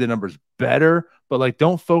like to see the numbers better, but like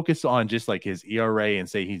don't focus on just like his ERA and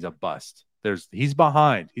say he's a bust. He's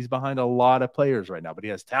behind. He's behind a lot of players right now, but he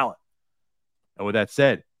has talent. And with that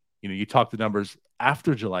said, you talk the numbers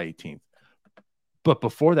after July 18th. But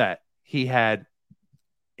before that, he had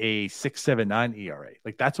a 6.79 ERA.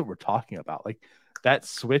 Like that's what we're talking about. Like that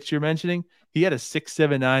switch you're mentioning, he had a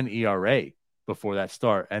 6.79 ERA before that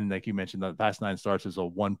start. And like you mentioned, the past 9 starts is a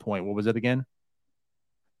 1 point. What was it again?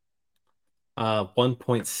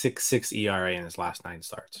 1.66 ERA in his last 9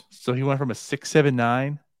 starts. So he went from a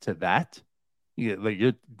 6.79 to that. Yeah, like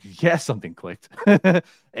yeah, something clicked.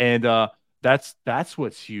 And that's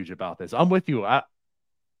what's huge about this. I'm with you. I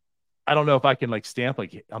don't know if I can like stamp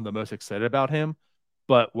like I'm the most excited about him,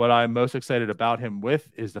 but what I'm most excited about him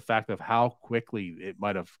with is the fact of how quickly it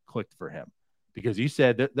might have clicked for him. Because you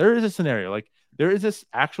said that there is a scenario, like there is this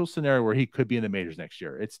actual scenario where he could be in the majors next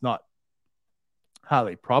year. It's not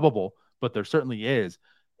highly probable, but there certainly is.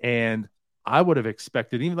 And I would have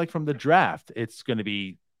expected, even like from the draft, it's going to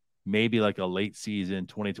be maybe like a late season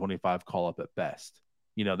 2025 call up at best.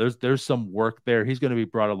 You know, there's some work there. He's going to be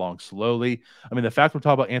brought along slowly. I mean, the fact we're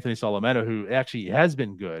talking about Anthony Solomento, who actually has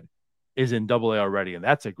been good, is in Double A already, and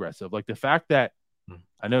that's aggressive. Like the fact that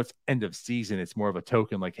I know it's end of season, it's more of a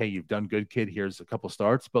token, like, hey, you've done good, kid. Here's a couple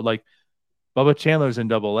starts, but like Bubba Chandler's in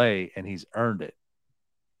Double A, and he's earned it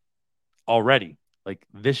already. Like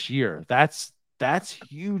this year, that's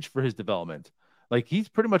huge for his development. Like he's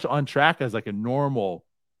pretty much on track as like a normal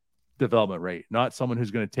development rate, not someone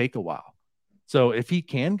who's going to take a while. So if he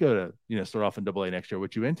can go to, start off in Double A next year,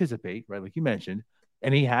 which you anticipate, right? Like you mentioned,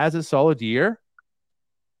 and he has a solid year,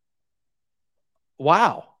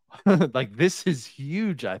 wow. Like this is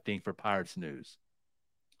huge, I think, for Pirates news.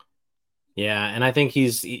 Yeah, and I think I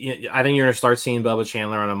think you're gonna start seeing Bubba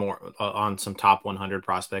Chandler on some top 100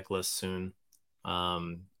 prospect lists soon.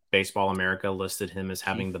 Baseball America listed him as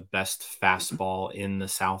having the best fastball in the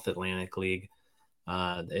South Atlantic League.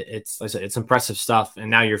 It's like I said, it's impressive stuff, and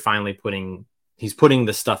now he's putting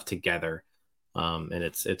the stuff together, and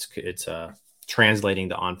it's translating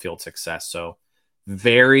to on-field success. So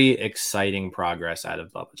very exciting progress out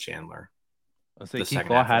of Bubba Chandler. I say Keith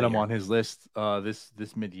Law had him on his list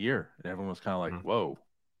this mid-year, and everyone was kind of like, "Whoa,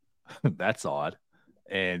 that's odd."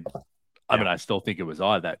 And I mean, I still think it was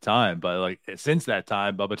odd that time, but like since that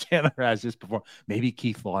time, Bubba Chandler has just performed. Maybe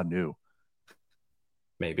Keith Law knew.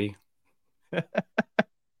 Maybe.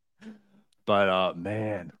 But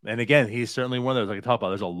man, and again, he's certainly one of those. Like I talked about,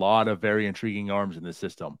 there's a lot of very intriguing arms in the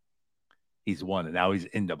system. He's one, and now he's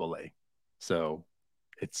in Double A, so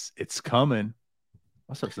it's coming.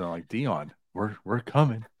 I start sounding like Dion. We're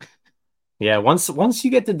coming. Yeah, once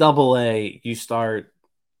you get to Double A, you start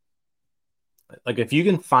like if you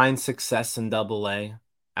can find success in Double A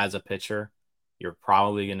as a pitcher, you're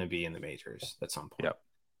probably going to be in the majors at some point. Yep.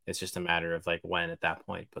 It's just a matter of like when at that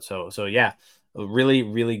point. But so yeah, a really,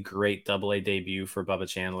 really great Double A debut for Bubba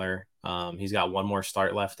Chandler. He's got one more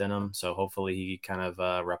start left in him, so hopefully he kind of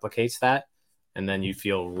replicates that, and then you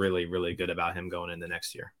feel really, really good about him going into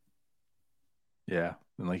next year. Yeah,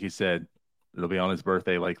 and like you said, it'll be on his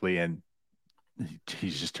birthday likely, and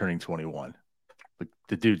he's just turning 21. Like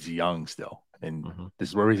the dude's young still, and this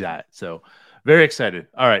is where he's at. So very excited.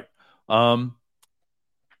 All right.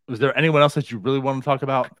 Was there anyone else that you really want to talk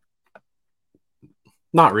about?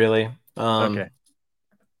 Not really. Okay.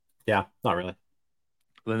 Yeah, not really.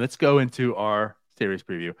 Then let's go into our series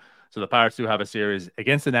preview. So the Pirates do have a series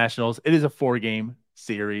against the Nationals. It is a 4-game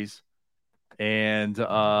series, and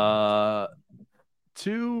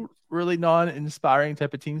two really non-inspiring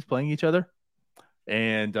type of teams playing each other.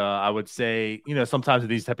 And I would say, sometimes in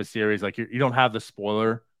these type of series, like you don't have the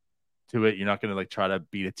spoiler to it. You're not going to like try to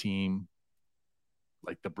beat a team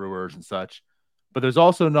like the Brewers and such. But there's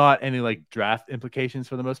also not any like draft implications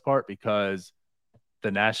for the most part because the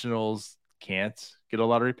Nationals can't get a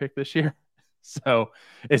lottery pick this year. So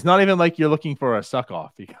it's not even like you're looking for a suck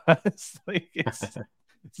off because like it's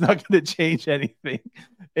not going to change anything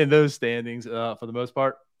in those standings for the most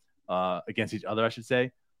part against each other, I should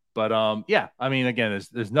say. But yeah, I mean, again,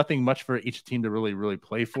 there's nothing much for each team to really, really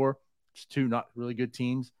play for. It's two not really good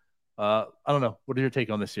teams. I don't know. What is your take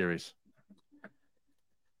on this series?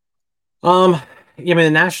 Yeah, I mean,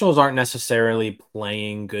 the Nationals aren't necessarily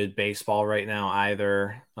playing good baseball right now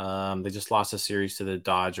either. They just lost a series to the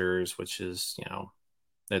Dodgers, which is,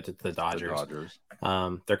 the Dodgers.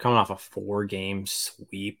 They're coming off a 4-game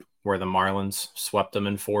sweep where the Marlins swept them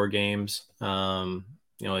in 4 games.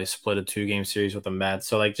 They split a 2-game series with the Mets.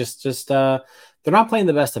 So like just they're not playing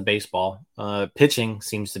the best of baseball. Pitching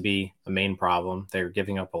seems to be a main problem. They're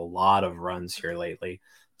giving up a lot of runs here lately.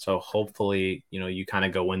 So hopefully, you kind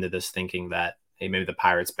of go into this thinking that, hey, maybe the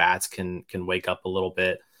Pirates bats can wake up a little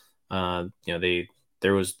bit. They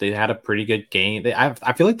had a pretty good game.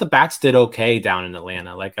 I feel like the bats did okay down in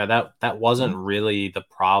Atlanta. Like that wasn't really the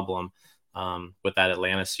problem with that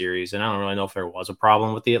Atlanta series. And I don't really know if there was a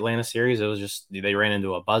problem with the Atlanta series. It was just they ran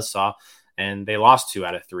into a buzzsaw. and they lost 2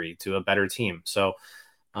 out of 3 to a better team. So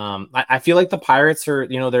I feel like the Pirates are,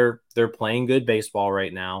 they're playing good baseball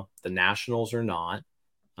right now. The Nationals are not.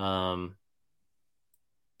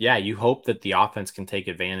 Yeah, you hope that the offense can take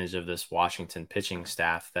advantage of this Washington pitching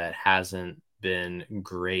staff that hasn't been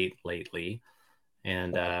great lately,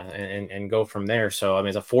 and go from there. So I mean,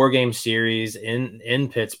 it's a 4-game series in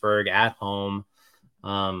Pittsburgh at home.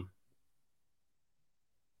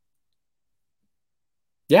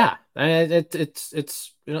 Yeah,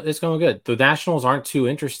 it's going good. The Nationals aren't too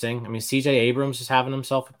interesting. I mean, C.J. Abrams is having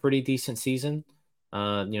himself a pretty decent season.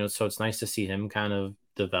 So it's nice to see him kind of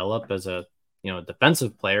develop as a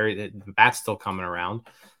defensive player. The bat's still coming around.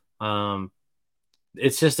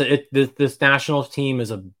 It's just this Nationals team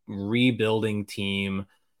is a rebuilding team.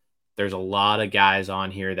 There's a lot of guys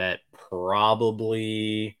on here that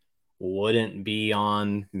probably wouldn't be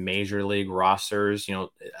on major league rosters.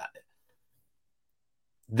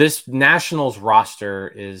 This Nationals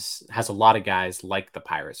roster has a lot of guys like the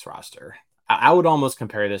Pirates roster. I would almost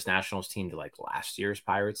compare this Nationals team to like last year's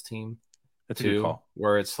Pirates team. That's a good call.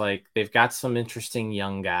 Where it's like they've got some interesting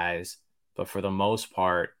young guys, but for the most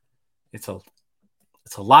part, it's a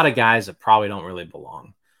lot of guys that probably don't really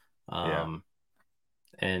belong. And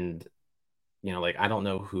like I don't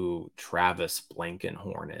know who Travis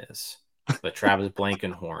Blankenhorn is, but Travis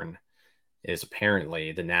Blankenhorn is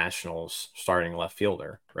apparently the Nationals starting left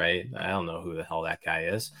fielder, right? I don't know who the hell that guy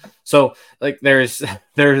is. So like there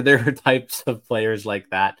are types of players like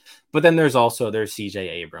that, but then there's CJ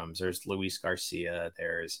Abrams, there's Luis Garcia,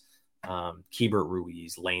 there's Keibert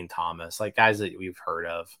Ruiz, Lane Thomas, like guys that we've heard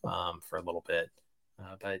of for a little bit.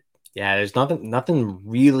 But yeah, there's nothing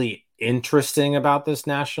really interesting about this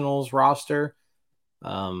Nationals roster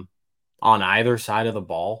on either side of the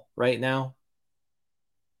ball right now.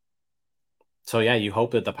 So yeah, you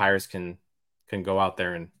hope that the Pirates can go out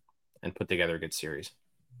there and put together a good series.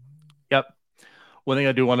 Yep. One thing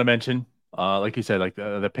I do want to mention, like you said, like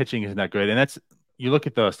the pitching isn't that great, and that's you look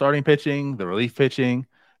at the starting pitching, the relief pitching.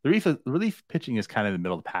 The relief pitching is kind of in the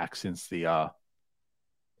middle of the pack since the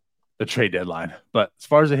trade deadline. But as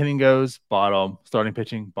far as the hitting goes, bottom. Starting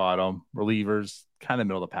pitching, bottom. Relievers, kind of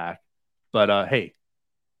middle of the pack. But hey,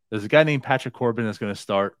 there's a guy named Patrick Corbin that's going to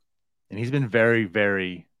start, and he's been very,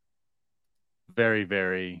 very, very,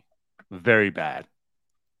 very, very bad,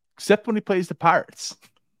 except when he plays the Pirates.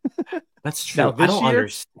 That's true. I don't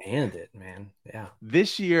understand it, man. Yeah.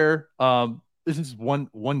 This year, this is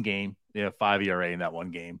one game, 5 ERA in that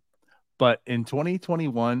one game. But in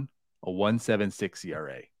 2021, a 1.76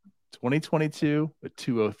 ERA. 2022, a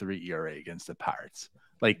 2.03 ERA against the Pirates.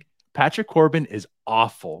 Like Patrick Corbin is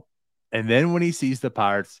awful. And then when he sees the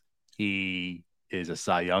Pirates, he is a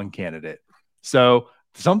Cy Young candidate. So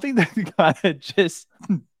something that kind of just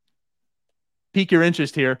pique your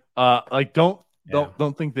interest here.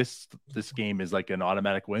 Don't think this game is like an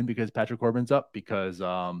automatic win because Patrick Corbin's up. Because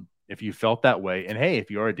if you felt that way, and hey, if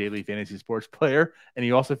you're a daily fantasy sports player and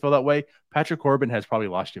you also feel that way, Patrick Corbin has probably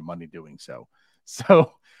lost you money doing so.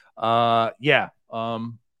 So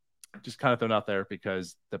just kind of thrown out there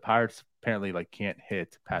because the Pirates apparently like can't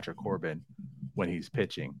hit Patrick Corbin when he's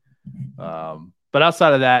pitching. But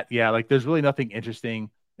outside of that, like there's really nothing interesting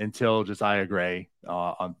until Josiah Gray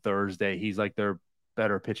on Thursday. He's like their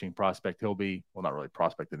better pitching prospect. He'll be, well, not really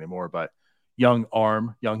prospect anymore, but young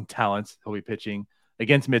arm, young talents. He'll be pitching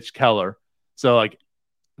against Mitch Keller. So like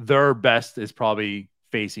their best is probably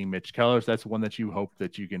facing Mitch Keller. So that's one that you hope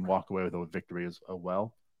that you can walk away with a victory as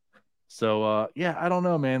well. So I don't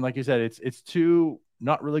know, man. Like you said, it's two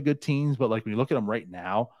not really good teams, but like when you look at them right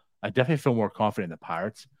now, I definitely feel more confident in the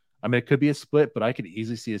Pirates. I mean, it could be a split, but I could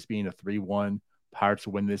easily see this being a 3-1 Pirates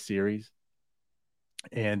win this series.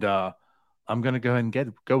 And I'm going to go ahead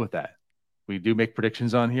and go with that. We do make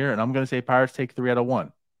predictions on here, and I'm going to say Pirates take 3 out of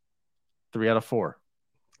 1, 3 out of 4.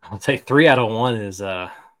 I'll take 3 out of 1 is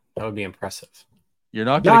that would be impressive. You're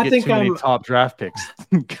not going to get too many top draft picks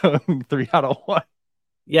going 3 out of 1.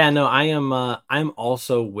 Yeah, no, I'm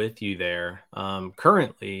also with you there.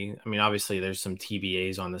 Currently, I mean, obviously there's some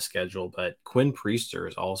TBAs on the schedule, but Quinn Priester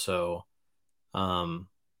is also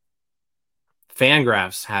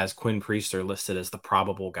Fangraphs has Quinn Priester listed as the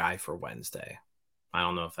probable guy for Wednesday. I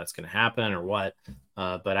don't know if that's going to happen or what,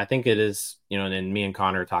 but I think it is, and me and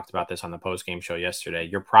Connor talked about this on the post-game show yesterday.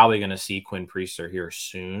 You're probably going to see Quinn Priester here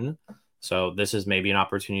soon. So this is maybe an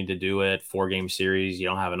opportunity to do it. 4-game series. You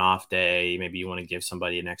don't have an off day. Maybe you want to give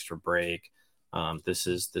somebody an extra break. This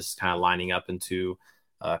is kind of lining up into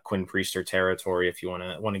Quinn Priester territory if you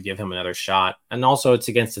want to give him another shot. And also it's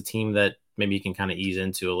against a team that maybe you can kind of ease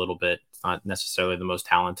into a little bit. It's not necessarily the most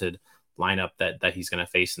talented lineup that he's going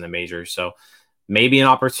to face in the majors. So maybe an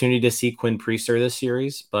opportunity to see Quinn Priester this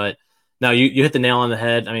series, but no, you hit the nail on the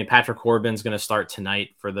head. I mean, Patrick Corbin's going to start tonight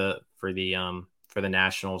for the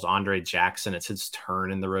Nationals. Andre Jackson, it's his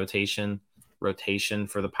turn in the rotation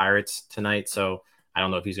for the Pirates tonight. So I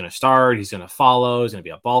don't know if he's going to start. He's going to follow. He's going to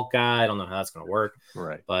be a bulk guy. I don't know how that's going to work.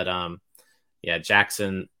 Right. But yeah,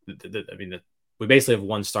 Jackson. We basically have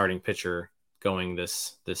one starting pitcher going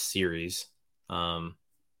this series. I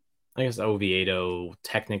guess Oviedo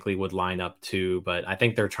technically would line up too, but I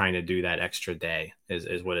think they're trying to do that extra day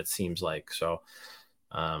is what it seems like. So,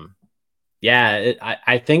 yeah,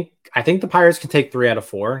 I think the Pirates can take 3 out of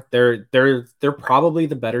 4. They're probably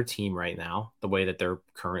the better team right now, the way that they're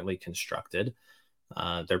currently constructed.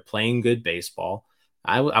 They're playing good baseball.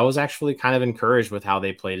 I was actually kind of encouraged with how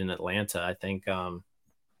they played in Atlanta. I think, like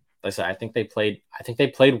I said, I think they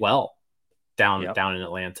played well down in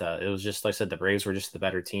Atlanta. It was just, like I said, the Braves were just the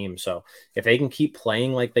better team. So if they can keep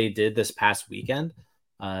playing like they did this past weekend,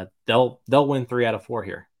 they'll win 3 out of 4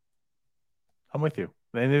 here. I'm with you.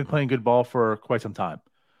 They've been playing good ball for quite some time.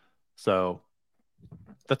 So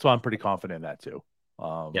that's why I'm pretty confident in that too.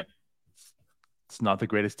 Yep. It's not the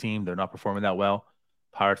greatest team. They're not performing that well.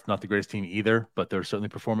 Pirates not the greatest team either, but they're certainly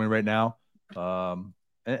performing right now.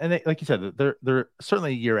 And they, like you said, they're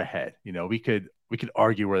certainly a year ahead. You know, we could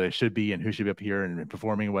argue where they should be and who should be up here and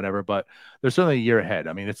performing or whatever, but they're certainly a year ahead.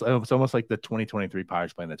 I mean, it's almost like the 2023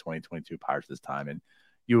 Pirates playing the 2022 Pirates this time, and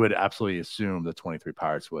you would absolutely assume the 23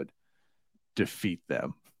 Pirates would defeat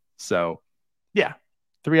them. So, yeah,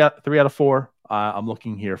 3 out of 4. I'm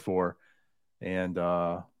looking here for, and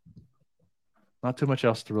not too much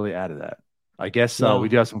else to really add to that. I guess we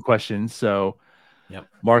do have some questions. So, yep.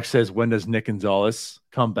 Mark says, when does Nick Gonzalez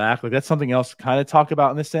come back? Like, that's something else to kind of talk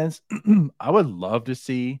about in this sense. I would love to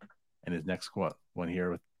see, and his next one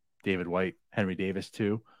here with David White, Henry Davis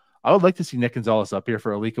too. I would like to see Nick Gonzalez up here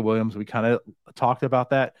for Alika Williams. We kind of talked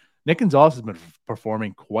about that. Nick Gonzalez has been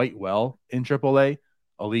performing quite well in AAA.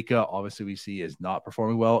 Alika, obviously, we see is not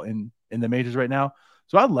performing well in the majors right now.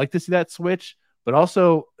 So I'd like to see that switch, but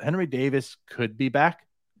also Henry Davis could be back.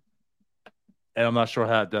 And I'm not sure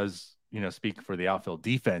how it does, speak for the outfield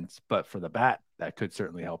defense, but for the bat, that could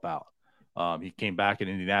certainly help out. He came back in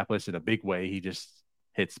Indianapolis in a big way. He just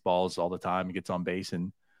hits balls all the time. He gets on base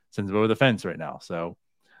and sends it over the fence right now. So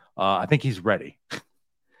I think he's ready.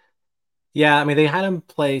 Yeah, I mean, they had him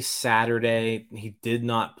play Saturday. He did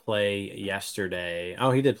not play yesterday.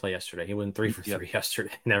 Oh, he did play yesterday. He went 3 for 3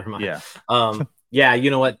 yesterday. Never mind. Yeah. Yeah,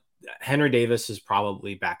 you know what? Henry Davis is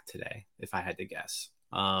probably back today, if I had to guess.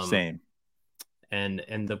 Same. And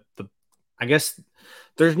I guess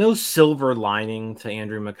there's no silver lining to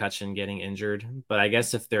Andrew McCutchen getting injured, but I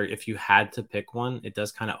guess if you had to pick one, it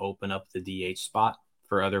does kind of open up the DH spot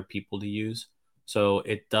for other people to use. So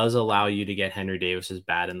it does allow you to get Henry Davis's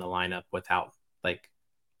bat in the lineup without like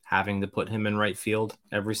having to put him in right field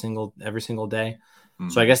every single day. Mm-hmm.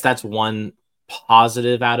 So I guess that's one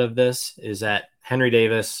positive out of this, is that Henry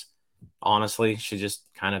Davis honestly should just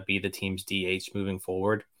kind of be the team's DH moving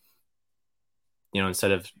forward.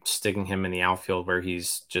 Instead of sticking him in the outfield where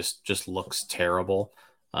he's just looks terrible.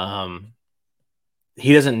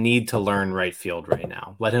 He doesn't need to learn right field right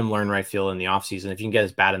now. Let him learn right field in the offseason. If you can get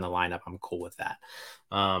his bat in the lineup, I'm cool with that.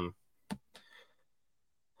 But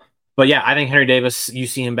yeah, I think Henry Davis, you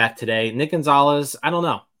see him back today. Nick Gonzalez, I don't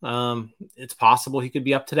know. It's possible he could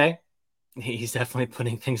be up today. He's definitely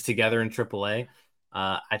putting things together in AAA.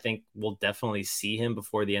 I think we'll definitely see him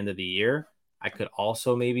before the end of the year. I could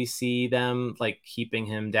also maybe see them like keeping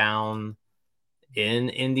him down in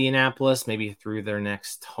Indianapolis, maybe through their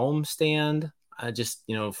next homestand, just,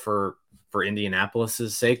 for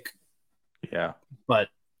Indianapolis's sake. Yeah. But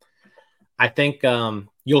I think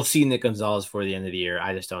you'll see Nick Gonzalez for the end of the year.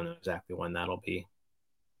 I just don't know exactly when that'll be.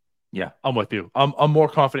 Yeah, I'm with you. I'm more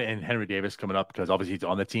confident in Henry Davis coming up because obviously he's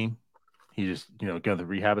on the team. He just, got the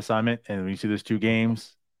rehab assignment. And when you see those 2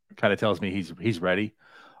 games, it kind of tells me he's ready.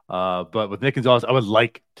 But with Nick Gonzalez, I would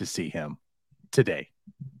like to see him today,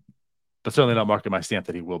 but certainly not marking my stamp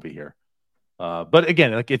that he will be here. But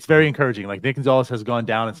again, like, it's very encouraging. Like, Nick Gonzalez has gone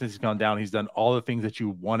down, and since he's gone down, he's done all the things that you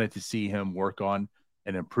wanted to see him work on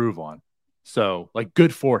and improve on. So, like,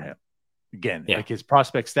 good for him. Again, like, his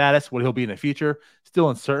prospect status, what he'll be in the future, still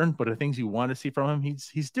uncertain, but the things you want to see from him,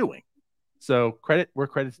 he's doing. So credit where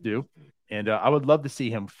credit's due. And I would love to see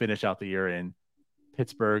him finish out the year in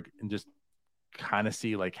Pittsburgh and just kind of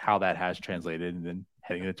see like how that has translated, and then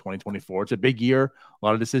heading into 2024, it's a big year, a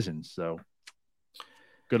lot of decisions. So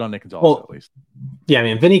good on Nick Gonzalez, at least. Yeah, I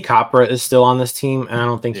mean, Vinny Capra is still on this team, and I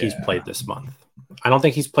don't think he's played this month.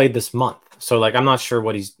 So like, I'm not sure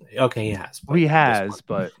what he has. He has,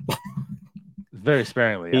 but very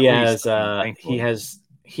sparingly, He at least. has I mean, he thankfully. has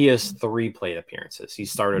he has 3 plate appearances. He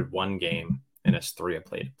started one game and has three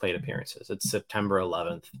plate appearances. It's September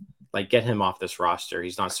 11th. Like, get him off this roster.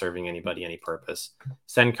 He's not serving anybody any purpose.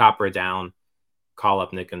 Send Copra down. Call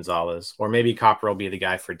up Nick Gonzalez, or maybe Copra will be the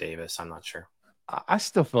guy for Davis. I'm not sure. I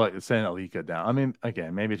still feel like sending Alika down. I mean,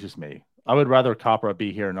 again, maybe it's just me. I would rather Capra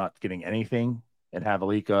be here not getting anything and have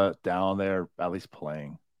Alika down there at least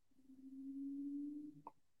playing.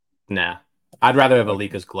 Nah, I'd rather have Okay.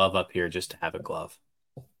 Alika's glove up here just to have a glove.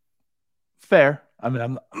 Fair. I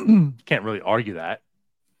mean, can't really argue that.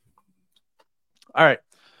 All right.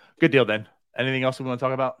 Good deal then. Anything else we want to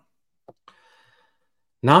talk about?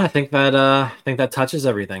 No, I think that touches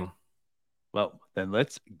everything. Well, then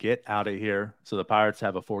let's get out of here. So the Pirates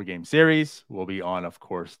have a 4-game series. We'll be on, of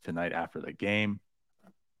course, tonight after the game.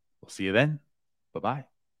 We'll see you then. Bye-bye.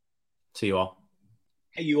 See you all.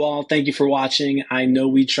 Hey, you all. Thank you for watching. I know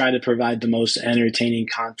we try to provide the most entertaining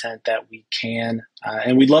content that we can,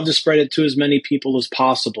 and we'd love to spread it to as many people as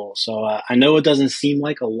possible. So I know it doesn't seem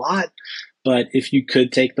like a lot, but if you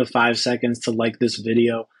could take the 5 seconds to like this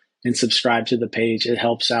video and subscribe to the page, it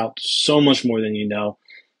helps out so much more than you know.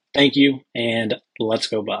 Thank you, and let's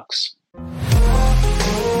go Bucks.